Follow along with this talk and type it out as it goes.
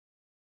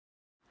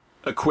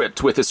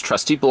Equipped with his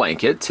trusty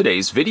blanket,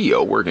 today's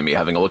video we're going to be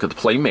having a look at the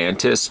Play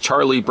Mantis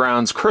Charlie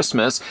Brown's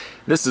Christmas.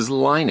 This is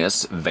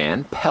Linus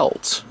Van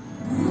Pelt.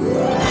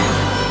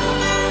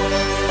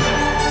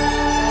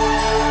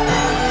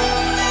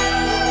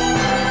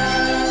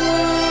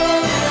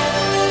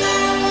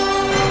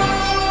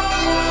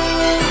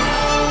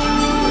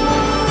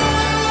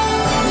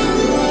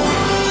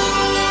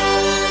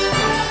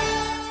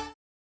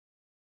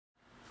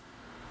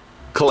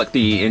 Collect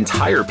the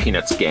entire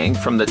Peanuts gang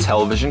from the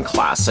television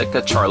classic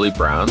A Charlie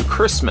Brown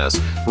Christmas.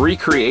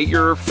 Recreate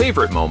your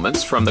favorite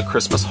moments from the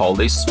Christmas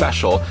holiday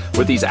special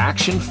with these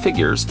action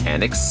figures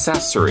and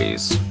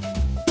accessories.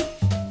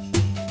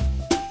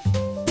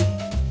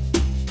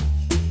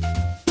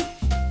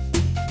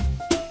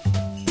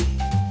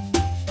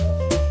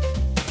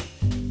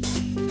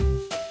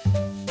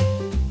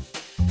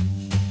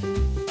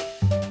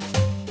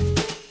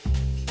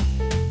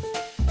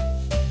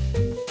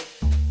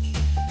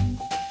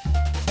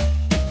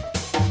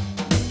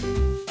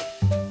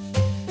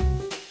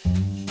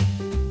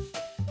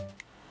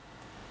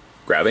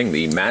 Grabbing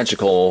the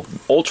magical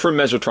Ultra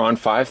Measure-Tron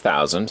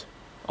 5000.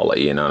 I'll let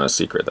you in on a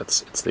secret,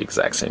 it's the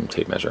exact same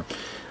tape measure.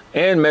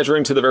 And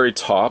measuring to the very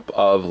top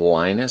of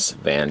Linus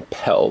Van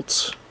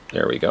Pelt.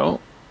 There we go.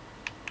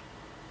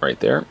 Right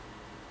there.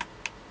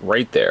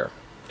 Right there.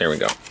 There we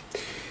go.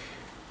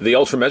 The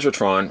Ultra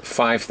Measure-Tron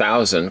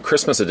 5000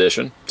 Christmas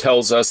edition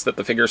tells us that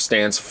the figure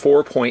stands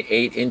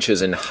 4.8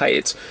 inches in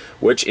height,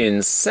 which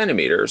in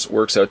centimeters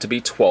works out to be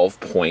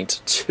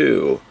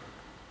 12.2.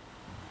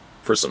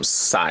 For some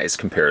size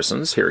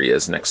comparisons, here he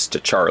is next to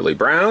Charlie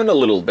Brown, a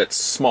little bit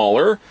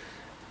smaller.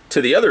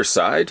 To the other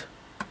side,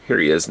 here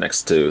he is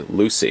next to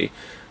Lucy.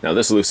 Now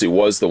this Lucy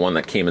was the one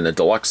that came in the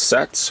deluxe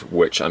set,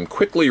 which I'm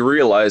quickly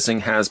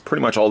realizing has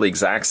pretty much all the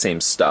exact same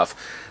stuff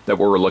that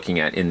we're looking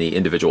at in the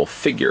individual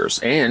figures.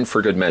 And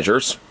for good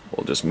measures,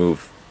 we'll just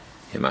move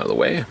him out of the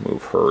way,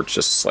 move her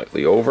just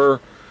slightly over,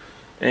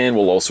 and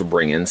we'll also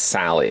bring in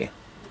Sally,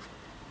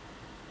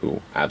 who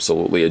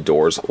absolutely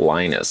adores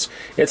Linus.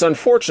 It's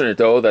unfortunate,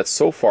 though, that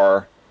so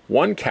far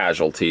one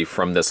casualty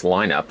from this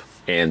lineup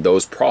and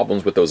those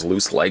problems with those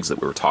loose legs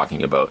that we were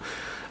talking about.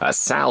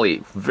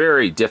 Sally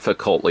very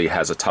difficultly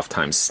has a tough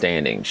time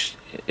standing.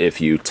 If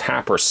you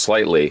tap her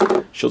slightly,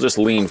 she'll just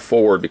lean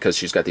forward because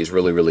she's got these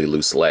really, really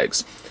loose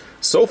legs.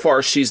 So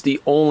far, she's the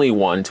only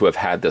one to have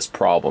had this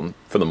problem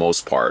for the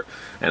most part,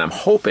 and I'm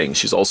hoping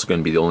she's also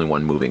going to be the only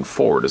one moving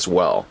forward as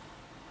well.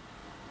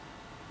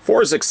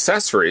 For his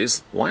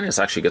accessories, Linus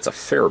actually gets a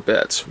fair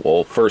bit.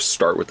 We'll first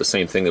start with the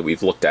same thing that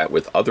we've looked at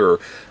with other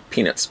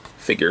Peanuts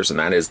figures, and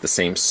that is the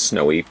same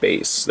snowy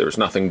base. There's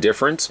nothing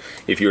different.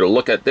 If you were to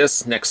look at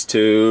this next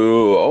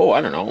to, oh,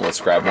 I don't know,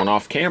 let's grab one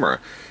off camera.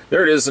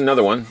 There it is,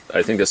 another one.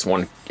 I think this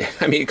one,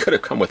 I mean, it could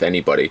have come with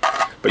anybody,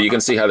 but you can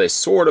see how they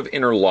sort of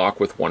interlock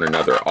with one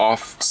another,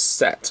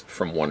 offset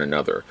from one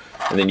another.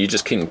 And then you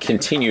just can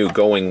continue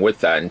going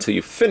with that until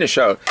you finish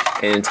out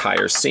an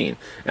entire scene.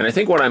 And I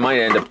think what I might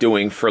end up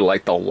doing for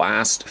like the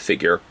last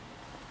figure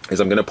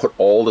is I'm going to put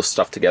all the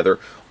stuff together,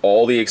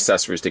 all the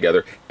accessories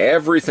together,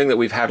 everything that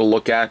we've had to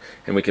look at,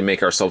 and we can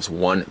make ourselves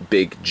one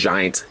big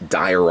giant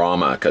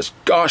diorama, because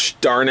gosh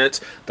darn it,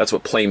 that's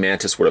what Play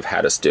Mantis would have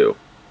had us do.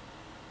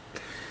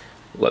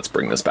 Let's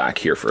bring this back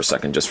here for a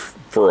second, just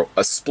for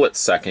a split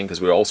second, because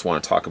we also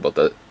want to talk about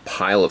the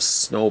pile of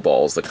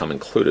snowballs that come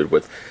included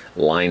with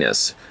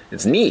Linus.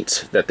 It's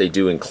neat that they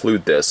do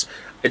include this.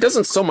 It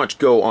doesn't so much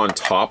go on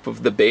top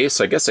of the base.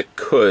 I guess it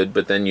could,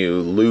 but then you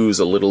lose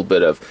a little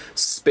bit of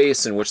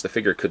space in which the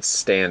figure could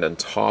stand on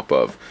top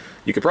of.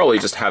 You could probably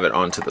just have it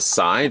onto the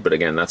side, but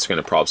again, that's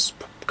going to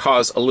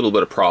cause a little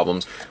bit of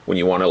problems when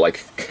you want to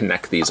like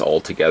connect these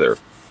all together.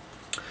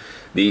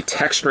 The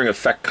texturing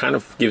effect kind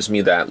of gives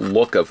me that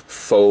look of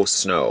faux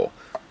snow.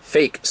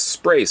 Fake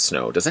spray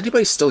snow. Does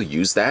anybody still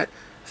use that?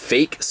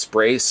 Fake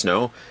spray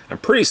snow? I'm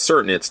pretty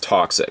certain it's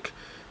toxic.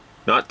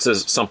 Not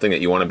something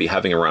that you want to be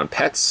having around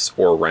pets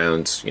or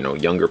around, you know,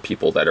 younger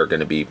people that are going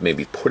to be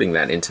maybe putting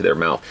that into their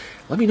mouth.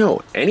 Let me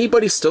know.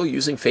 Anybody still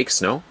using fake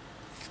snow?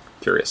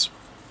 Curious.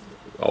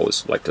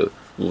 Always like to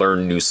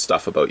learn new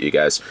stuff about you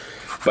guys.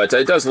 But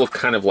it does look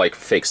kind of like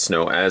fake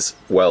snow, as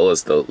well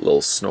as the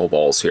little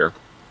snowballs here.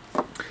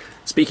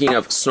 Speaking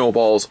of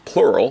snowballs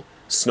plural,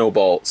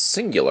 snowball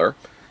singular,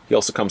 he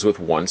also comes with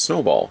one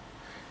snowball.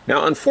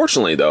 Now,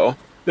 unfortunately, though,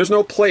 there's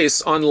no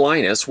place on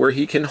Linus where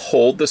he can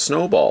hold the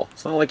snowball.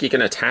 It's not like he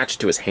can attach it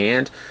to his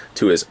hand,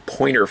 to his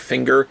pointer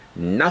finger,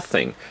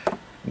 nothing.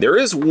 There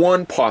is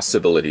one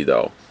possibility,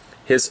 though.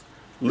 His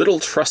little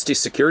trusty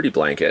security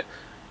blanket,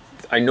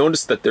 I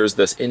noticed that there's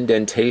this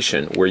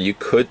indentation where you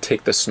could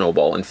take the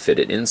snowball and fit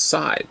it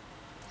inside.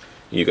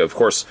 You could, of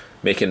course,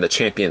 make him the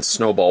champion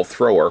snowball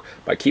thrower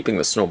by keeping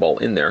the snowball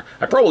in there.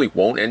 I probably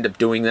won't end up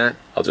doing that.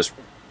 I'll just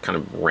kind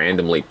of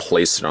randomly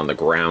place it on the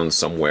ground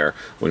somewhere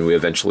when we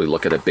eventually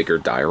look at a bigger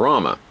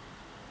diorama.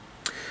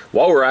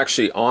 While we're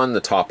actually on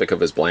the topic of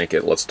his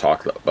blanket, let's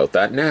talk about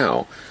that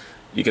now.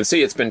 You can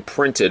see it's been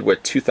printed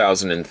with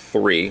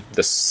 2003.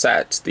 The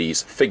set,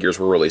 these figures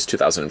were released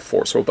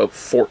 2004, so about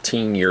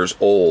 14 years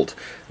old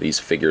these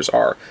figures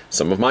are.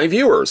 Some of my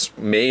viewers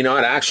may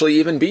not actually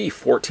even be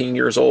 14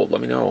 years old.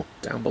 Let me know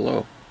down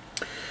below.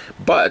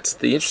 But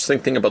the interesting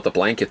thing about the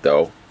blanket,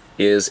 though,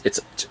 is it's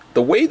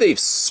the way they've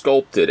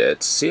sculpted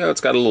it. See how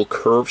it's got a little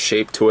curve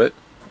shape to it?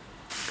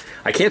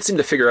 I can't seem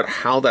to figure out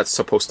how that's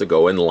supposed to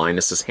go in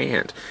Linus's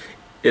hand.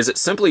 Is it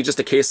simply just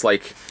a case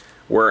like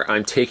where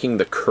I'm taking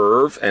the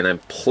curve and I'm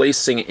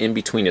placing it in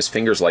between his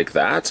fingers like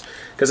that?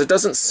 Because it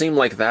doesn't seem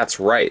like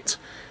that's right.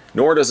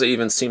 Nor does it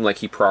even seem like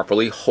he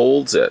properly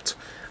holds it.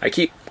 I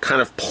keep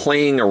kind of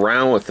playing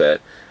around with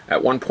it.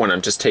 At one point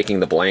I'm just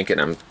taking the blanket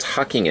and I'm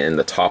tucking it in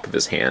the top of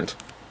his hand.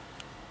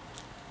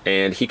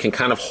 And he can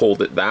kind of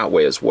hold it that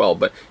way as well.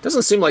 But it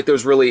doesn't seem like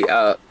there's really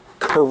a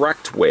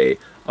correct way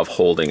of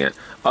holding it,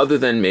 other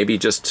than maybe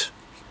just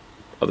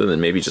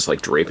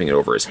like draping it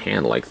over his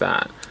hand like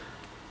that.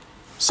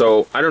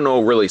 So I don't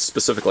know really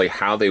specifically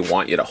how they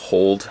want you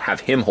to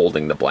have him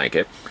holding the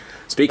blanket.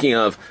 Speaking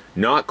of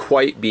not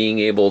quite being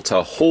able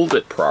to hold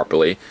it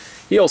properly,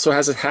 he also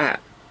has a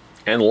hat.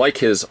 And like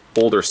his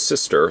older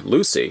sister,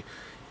 Lucy,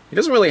 he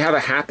doesn't really have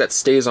a hat that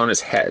stays on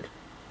his head.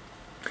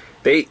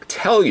 They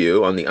tell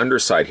you on the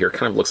underside here,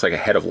 kind of looks like a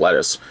head of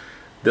lettuce.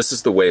 This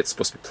is the way it's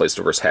supposed to be placed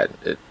over his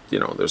head. You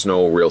know, there's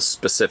no real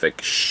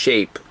specific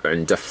shape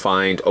and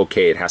defined,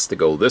 okay, it has to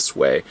go this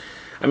way.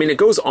 I mean, it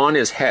goes on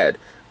his head,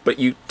 but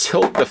you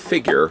tilt the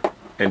figure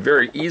and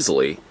very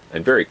easily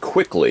and very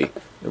quickly it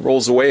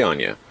rolls away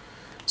on you.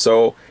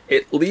 So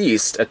at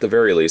the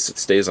very least, it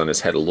stays on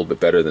his head a little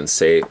bit better than,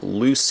 say,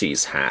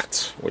 Lucy's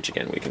hat, which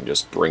again we can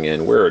just bring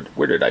in. Where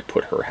did I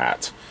put her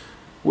hat?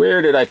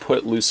 Where did I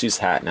put Lucy's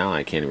hat? Now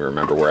I can't even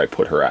remember where I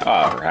put her hat.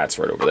 Ah, her hat's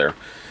right over there.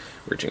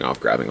 Reaching off,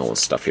 grabbing all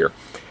this stuff here.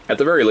 At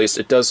the very least,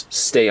 it does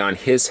stay on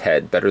his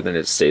head better than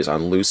it stays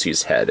on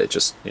Lucy's head. It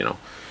just, you know,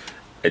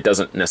 it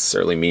doesn't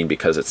necessarily mean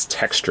because it's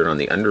textured on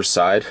the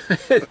underside.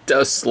 It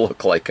does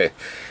look like a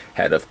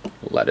head of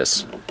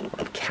lettuce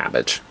or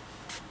cabbage.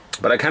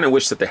 But I kind of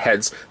wish that the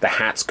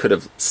hats could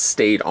have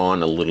stayed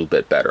on a little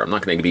bit better. I'm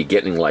not going to be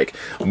getting like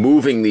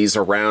moving these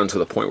around to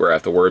the point where I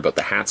have to worry about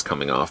the hats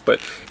coming off.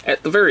 But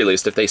at the very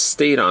least, if they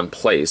stayed on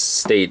place,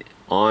 stayed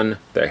on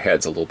their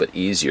heads a little bit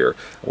easier,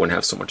 I wouldn't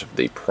have so much of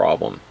the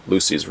problem.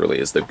 Lucy's really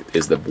is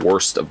the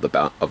worst of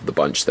the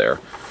bunch there.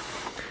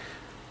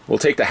 We'll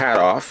take the hat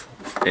off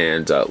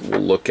and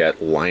we'll look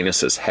at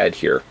Linus's head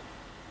here.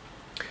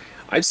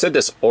 I've said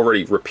this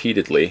already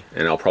repeatedly,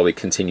 and I'll probably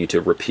continue to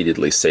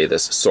repeatedly say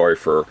this. Sorry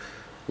for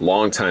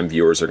long-time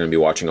viewers who are going to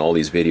be watching all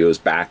these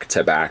videos back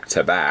to back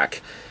to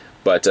back.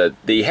 But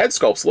the head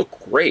sculpts look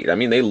great. I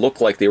mean, they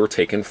look like they were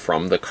taken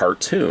from the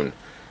cartoon.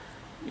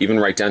 Even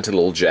right down to the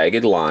little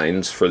jagged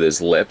lines for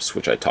his lips,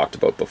 which I talked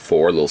about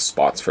before, little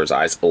spots for his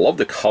eyes. I love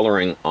the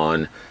coloring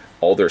on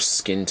all their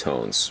skin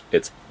tones.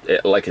 It's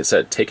like I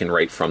said, taken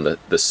right from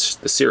the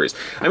series.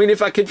 I mean,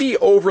 if I could be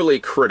overly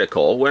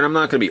critical, when I'm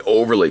not going to be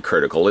overly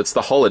critical, it's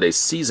the holiday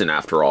season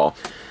after all.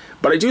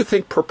 But I do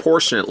think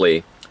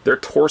proportionately, their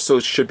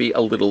torsos should be a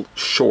little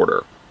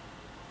shorter.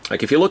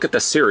 Like if you look at the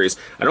series,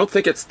 I don't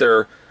think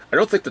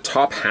the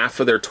top half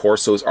of their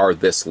torsos are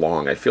this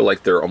long. I feel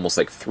like they're almost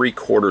like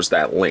 3/4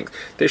 that length.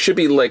 They should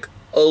be like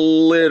a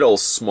little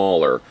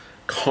smaller,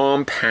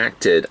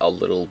 compacted a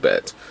little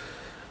bit.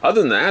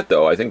 Other than that,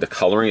 though, I think the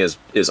coloring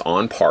is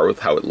on par with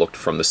how it looked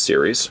from the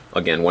series.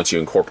 Again, once you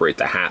incorporate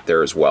the hat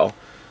there as well.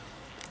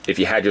 If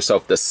you had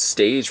yourself the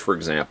stage, for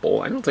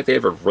example, I don't think they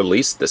ever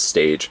released the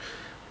stage.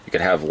 You could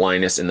have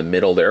Linus in the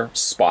middle there,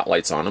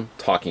 spotlights on him,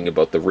 talking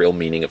about the real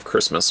meaning of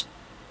Christmas.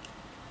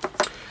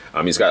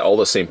 He's got all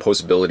the same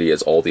posability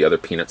as all the other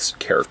Peanuts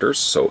characters,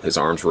 so his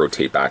arms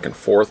rotate back and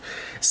forth.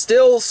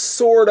 Still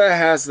sort of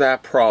has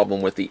that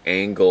problem with the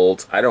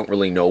angled, I don't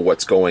really know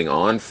what's going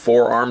on,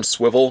 forearm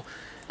swivel.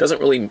 Doesn't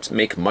really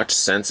make much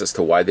sense as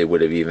to why they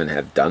would have even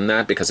have done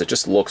that, because it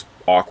just looks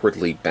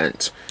awkwardly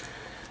bent.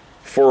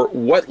 For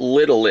what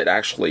little it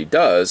actually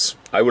does,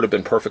 I would have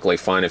been perfectly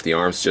fine if the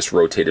arms just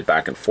rotated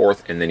back and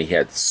forth and then he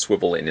had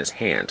swivel in his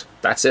hand.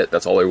 That's it.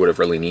 That's all I would have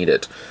really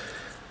needed.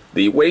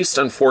 The waist,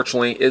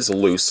 unfortunately, is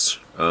loose.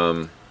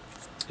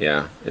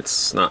 Yeah,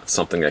 it's not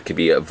something that could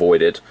be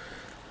avoided.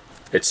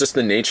 It's just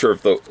the nature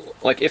of the...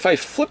 Like, if I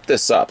flip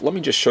this up, let me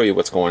just show you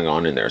what's going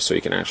on in there so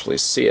you can actually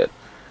see it.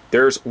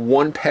 There's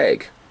one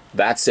peg.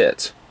 That's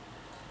it.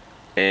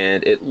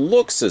 And it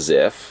looks as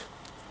if...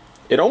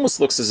 It almost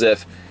looks as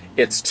if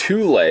it's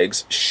two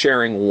legs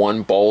sharing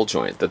one ball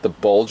joint, that the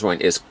ball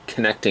joint is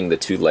connecting the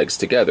two legs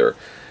together.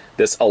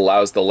 This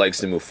allows the legs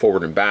to move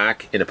forward and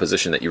back in a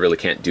position that you really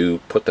can't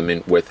put them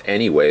in with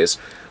anyways.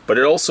 But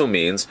it also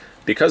means,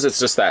 because it's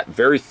just that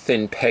very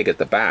thin peg at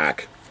the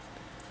back,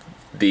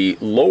 the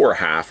lower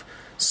half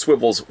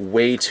swivels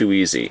way too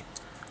easy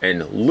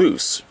and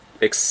loose,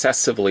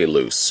 excessively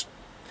loose.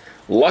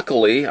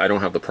 Luckily, I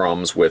don't have the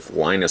problems with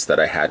Linus that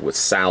I had with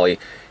Sally.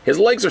 His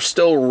legs are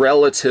still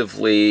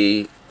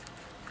relatively,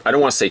 I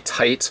don't want to say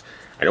tight,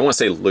 I don't want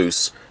to say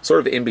loose, sort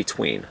of in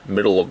between,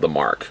 middle of the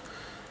mark.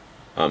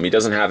 He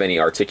doesn't have any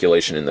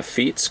articulation in the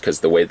feet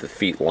because the way the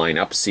feet line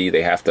up, see,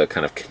 they have to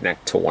kind of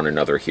connect to one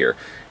another here.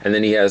 And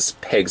then he has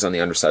pegs on the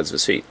undersides of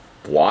his feet.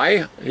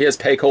 Why he has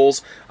peg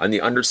holes on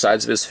the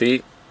undersides of his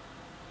feet?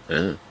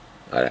 I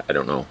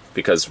don't know.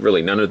 Because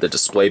really none of the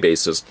display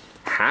bases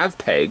have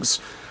pegs.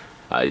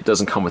 It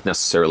doesn't come with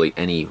necessarily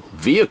any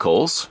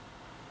vehicles.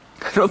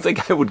 I don't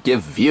think I would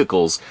give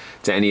vehicles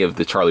to any of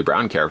the Charlie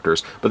Brown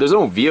characters, but there's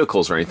no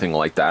vehicles or anything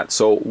like that.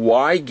 So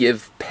why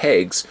give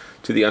pegs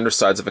to the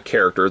undersides of a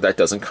character that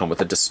doesn't come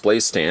with a display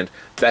stand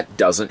that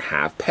doesn't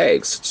have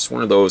pegs? It's just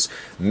one of those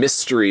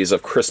mysteries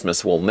of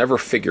Christmas we'll never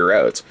figure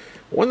out.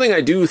 One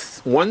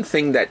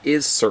thing that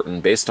is certain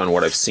based on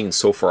what I've seen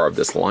so far of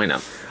this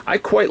lineup, I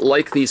quite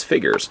like these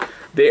figures.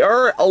 They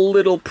are a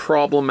little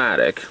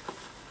problematic.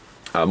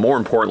 More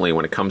importantly,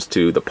 when it comes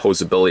to the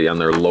posability on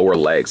their lower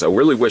legs, I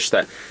really wish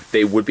that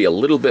they would be a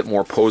little bit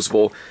more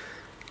posable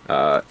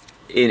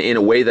in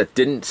a way that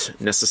didn't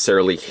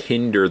necessarily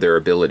hinder their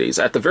abilities.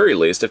 At the very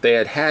least, if they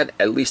had had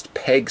at least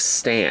peg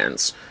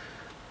stands,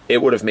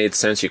 it would have made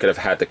sense. You could have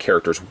had the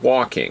characters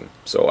walking.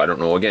 So I don't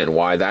know, again,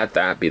 why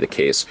that be the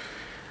case.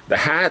 The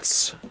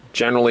hats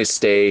generally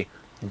stay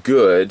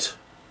good.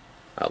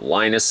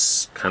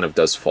 Linus kind of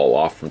does fall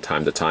off from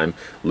time to time.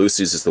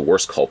 Lucy's is the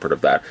worst culprit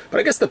of that. But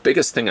I guess the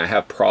biggest thing I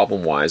have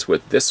problem-wise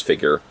with this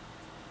figure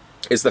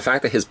is the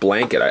fact that his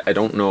blanket, I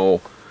don't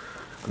know,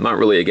 I'm not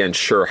really, again,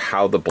 sure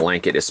how the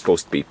blanket is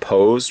supposed to be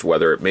posed,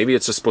 whether maybe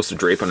it's just supposed to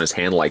drape on his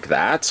hand like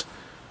that,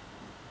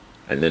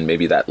 and then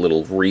maybe that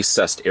little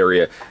recessed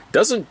area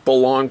doesn't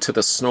belong to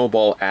the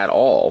snowball at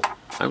all.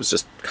 I was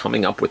just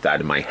coming up with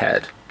that in my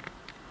head.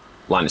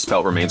 Linus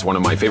Pelt remains one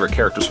of my favorite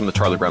characters from the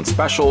Charlie Brown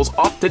specials,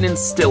 often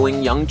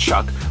instilling young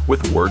Chuck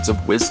with words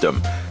of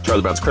wisdom.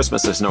 Charlie Brown's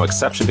Christmas is no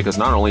exception because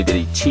not only did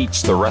he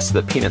teach the rest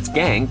of the Peanuts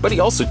gang, but he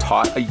also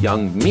taught a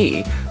young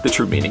me the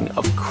true meaning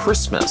of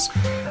Christmas.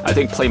 I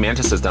think Play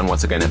Mantis has done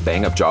once again a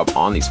bang-up job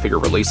on these figure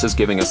releases,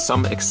 giving us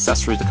some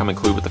accessories to come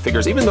include with the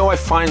figures, even though I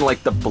find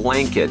like the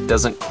blanket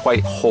doesn't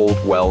quite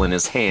hold well in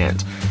his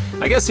hand.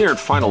 I guess here at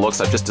Final Looks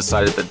I've just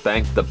decided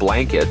that the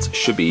blanket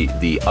should be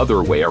the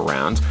other way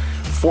around,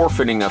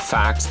 forfeiting a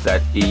fact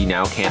that he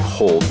now can't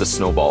hold the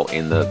snowball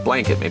in the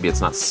blanket. Maybe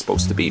it's not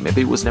supposed to be. Maybe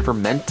it was never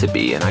meant to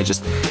be, and I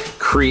just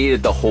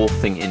created the whole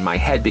thing in my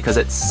head because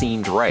it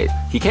seemed right.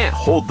 He can't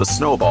hold the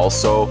snowball,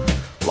 so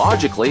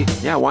logically,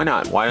 yeah, why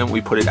not? Why don't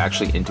we put it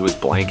actually into his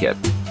blanket?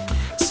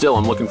 Still,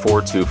 I'm looking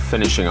forward to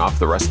finishing off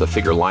the rest of the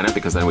figure lineup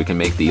because then we can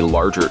make the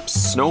larger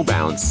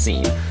snowbound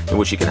scene in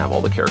which you can have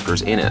all the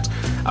characters in it.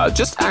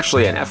 Just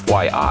actually an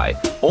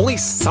FYI, only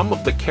some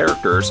of the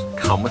characters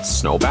come with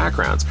snow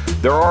backgrounds.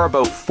 There are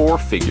about 4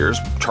 figures,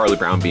 Charlie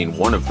Brown being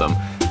one of them,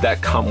 that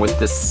come with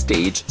this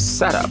stage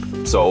setup.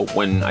 So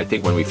I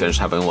think when we finish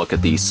having a look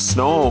at the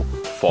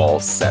snowfall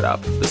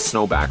setup, the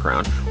snow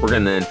background, we're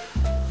going to then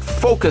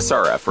focus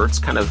our efforts,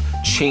 kind of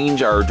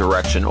change our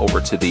direction over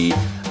to the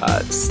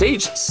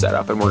stage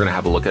setup, and we're going to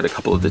have a look at a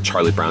couple of the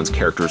Charlie Brown's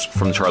characters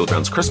from the Charlie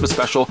Brown's Christmas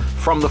special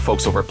from the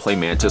folks over at Play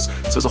Mantis.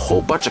 So there's a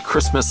whole bunch of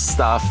Christmas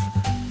stuff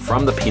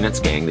from the Peanuts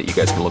gang that you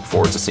guys can look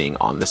forward to seeing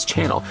on this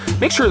channel.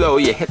 Make sure though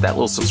you hit that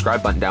little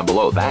subscribe button down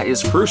below. That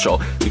is crucial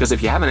because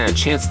if you haven't had a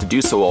chance to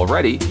do so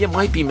already, you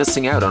might be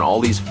missing out on all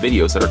these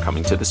videos that are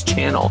coming to this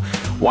channel.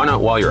 Why not,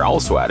 while you're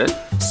also at it,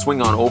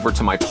 swing on over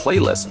to my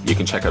playlist. You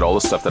can check out all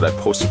the stuff that I've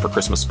posted for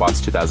Christmas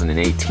Spots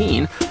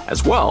 2018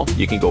 as well.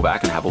 You can go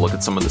back and have a look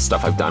at some of the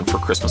stuff I've done for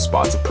Christmas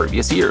Spots of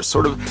previous years,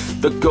 sort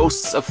of the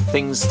ghosts of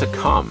things to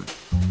come.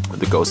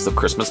 The ghosts of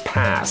Christmas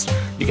past.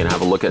 You can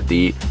have a look at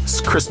the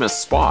Christmas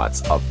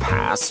spots of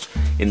past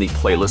in the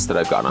playlist that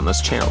I've got on this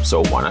channel,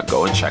 so why not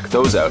go and check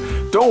those out.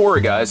 Don't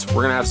worry guys,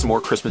 we're gonna have some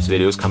more Christmas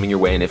videos coming your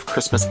way, and if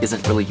Christmas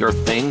isn't really your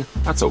thing,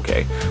 that's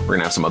okay. We're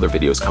gonna have some other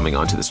videos coming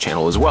onto this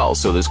channel as well,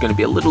 so there's gonna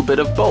be a little bit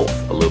of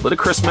both. A little bit of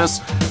Christmas,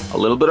 a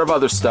little bit of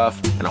other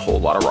stuff, and a whole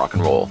lot of rock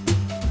and roll.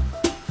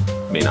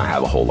 May not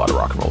have a whole lot of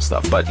rock and roll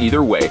stuff, but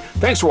either way,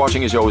 thanks for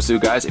watching as you always do,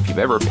 guys. If you've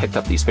ever picked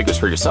up these figures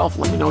for yourself,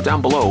 let me know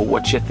down below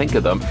what you think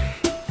of them,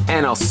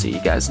 and I'll see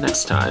you guys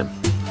next time.